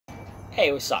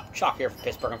Hey, what's up? Chalk here from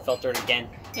Pittsburgh Unfiltered again.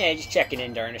 Yeah, just checking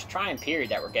in during this trying period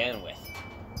that we're going with.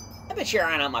 I bet you're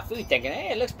eyeing out my food thinking,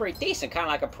 hey, it looks pretty decent, kind of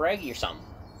like a pierogi or something.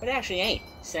 But it actually ain't.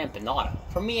 It's an empanada.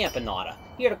 From me, Empanada.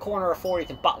 Here at the corner of 40th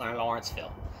and Butler in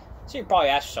Lawrenceville. So you probably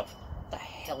ask yourself, what the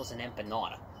hell is an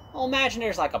empanada? Well, imagine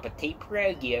there's like a petite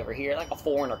pierogi over here, like a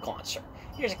foreigner concert.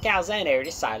 Here's a calzone over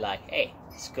this side like, hey,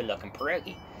 it's a good-looking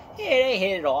pierogi. Yeah, they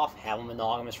hit it off, have a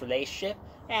monogamous relationship,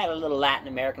 add a little Latin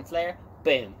American flair,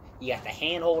 boom. You got the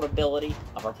handhold ability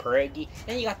of a pierogi,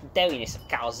 and you got the doughiness of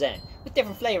calzone, with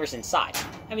different flavors inside.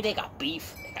 I mean, they got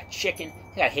beef, they got chicken,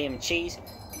 they got ham and cheese.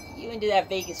 You can do that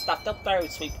vegan stuff, they'll throw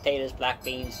sweet potatoes, black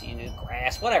beans,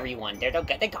 grass, whatever you want there,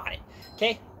 they got it,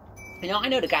 okay? I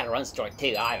know the guy that runs the store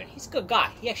too, Ivan. He's a good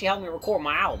guy. He actually helped me record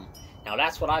my album. Now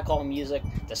that's what I call music,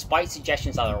 despite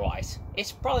suggestions otherwise.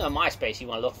 It's probably on MySpace you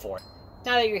want to look for it.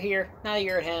 Now that you're here, now that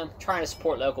you're at home, trying to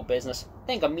support local business,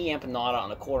 think of me Empanada on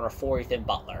the corner of 40th and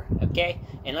Butler, okay?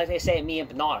 And like they say at me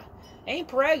Empanada, ain't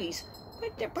pierogies,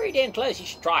 but they're pretty damn close, you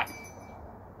should try them.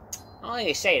 I don't think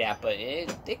they say that, but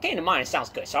it came to mind, it sounds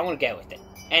good, so I'm going to go with it.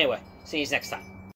 Anyway, see you next time.